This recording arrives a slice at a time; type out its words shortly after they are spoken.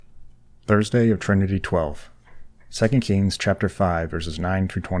Thursday of Trinity 12. 2 Kings chapter 5 verses 9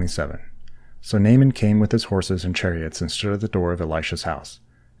 through 27. So Naaman came with his horses and chariots and stood at the door of Elisha's house.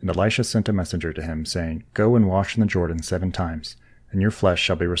 And Elisha sent a messenger to him, saying, Go and wash in the Jordan 7 times, and your flesh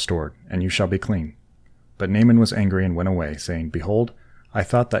shall be restored, and you shall be clean. But Naaman was angry and went away, saying, Behold, I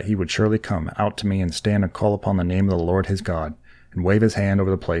thought that he would surely come out to me and stand and call upon the name of the Lord his God, and wave his hand over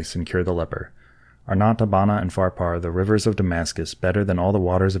the place and cure the leper. Are not Abana and Pharpar, the rivers of Damascus, better than all the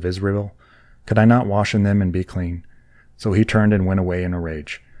waters of Israel? Could I not wash in them and be clean? So he turned and went away in a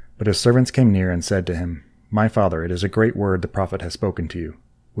rage. But his servants came near and said to him, My father, it is a great word the prophet has spoken to you.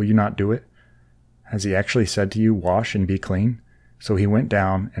 Will you not do it? Has he actually said to you, Wash and be clean? So he went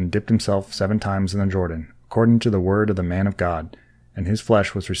down and dipped himself 7 times in the Jordan, according to the word of the man of God, and his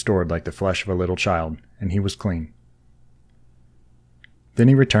flesh was restored like the flesh of a little child, and he was clean. Then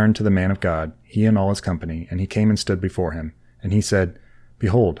he returned to the man of God, he and all his company, and he came and stood before him. And he said,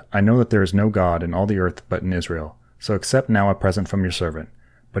 Behold, I know that there is no God in all the earth but in Israel, so accept now a present from your servant.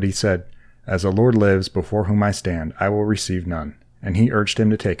 But he said, As the Lord lives, before whom I stand, I will receive none. And he urged him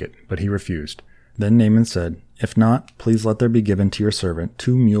to take it, but he refused. Then Naaman said, If not, please let there be given to your servant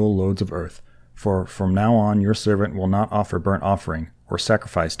 2 mule loads of earth, for from now on your servant will not offer burnt offering or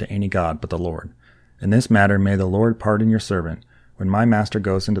sacrifice to any god but the Lord. In this matter may the Lord pardon your servant, when my master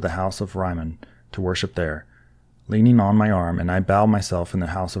goes into the house of Rimmon to worship there, leaning on my arm, and I bow myself in the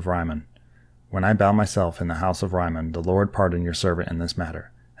house of Rimmon. When I bow myself in the house of Rimmon, the Lord pardon your servant in this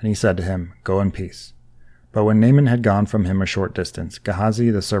matter. And he said to him, Go in peace. But when Naaman had gone from him a short distance, Gehazi,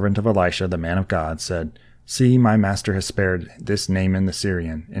 the servant of Elisha, the man of God, said, See, my master has spared this Naaman the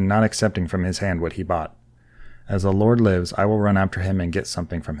Syrian, in not accepting from his hand what he bought. As the Lord lives, I will run after him and get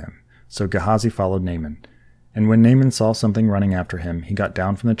something from him. So Gehazi followed Naaman. And when Naaman saw something running after him, he got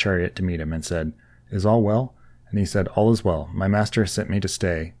down from the chariot to meet him, and said, Is all well? And he said, All is well. My master has sent me to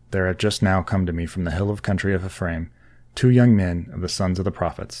stay. There have just now come to me from the hill of country of Ephraim 2 young men of the sons of the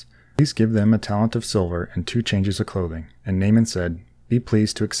prophets. Please give them a talent of silver and 2 changes of clothing. And Naaman said, Be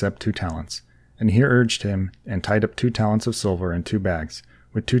pleased to accept 2 talents. And he urged him, and tied up 2 talents of silver in 2 bags,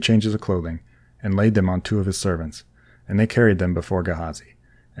 with 2 changes of clothing, and laid them on 2 of his servants. And they carried them before Gehazi.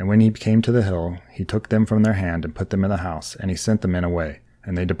 And when he came to the hill, he took them from their hand and put them in the house, and he sent the men away,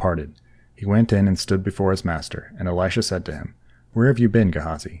 and they departed. He went in and stood before his master, and Elisha said to him, Where have you been,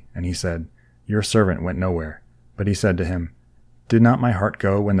 Gehazi? And he said, Your servant went nowhere. But he said to him, Did not my heart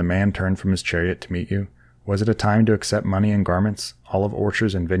go when the man turned from his chariot to meet you? Was it a time to accept money and garments, olive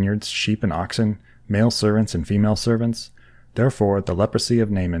orchards and vineyards, sheep and oxen, male servants and female servants? Therefore the leprosy of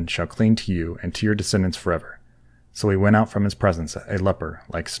Naaman shall cling to you and to your descendants forever. So he went out from his presence a leper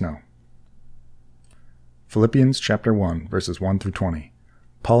like snow. Philippians chapter 1, verses 1 through 20.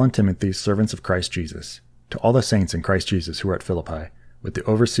 Paul and Timothy, servants of Christ Jesus, to all the saints in Christ Jesus who are at Philippi, with the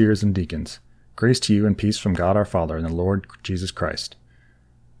overseers and deacons, grace to you and peace from God our Father and the Lord Jesus Christ.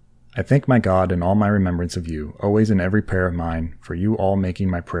 I thank my God in all my remembrance of you, always in every prayer of mine, for you all making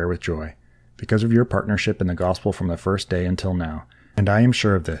my prayer with joy, because of your partnership in the gospel from the first day until now. And I am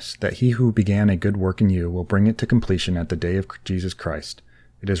sure of this, that he who began a good work in you will bring it to completion at the day of Jesus Christ.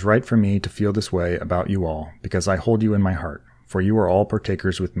 It is right for me to feel this way about you all, because I hold you in my heart, for you are all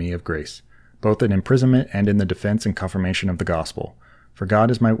partakers with me of grace, both in imprisonment and in the defense and confirmation of the gospel. For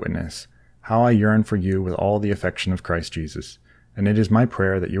God is my witness, how I yearn for you with all the affection of Christ Jesus. And it is my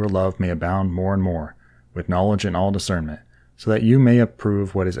prayer that your love may abound more and more, with knowledge and all discernment, so that you may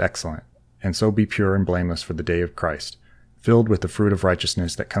approve what is excellent, and so be pure and blameless for the day of Christ, filled with the fruit of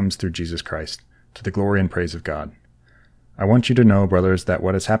righteousness that comes through Jesus Christ, to the glory and praise of God. I want you to know, brothers, that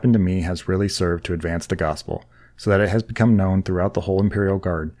what has happened to me has really served to advance the gospel, so that it has become known throughout the whole imperial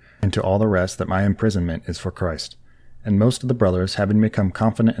guard, and to all the rest that my imprisonment is for Christ. And most of the brothers, having become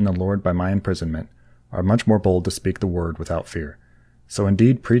confident in the Lord by my imprisonment, are much more bold to speak the word without fear. So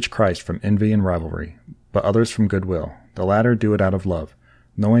indeed preach Christ from envy and rivalry, but others from goodwill. The latter do it out of love,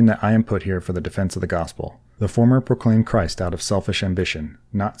 knowing that I am put here for the defense of the gospel. The former proclaim Christ out of selfish ambition,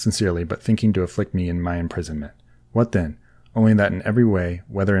 not sincerely, but thinking to afflict me in my imprisonment. What then? Only that in every way,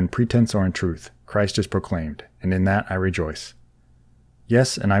 whether in pretense or in truth, Christ is proclaimed, and in that I rejoice.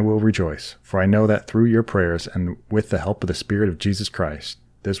 Yes, and I will rejoice, for I know that through your prayers and with the help of the Spirit of Jesus Christ,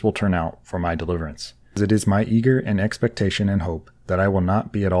 this will turn out for my deliverance. As it is my eager and expectation and hope that I will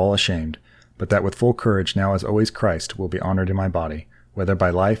not be at all ashamed, but that with full courage now as always Christ will be honored in my body, whether by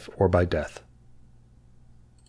life or by death.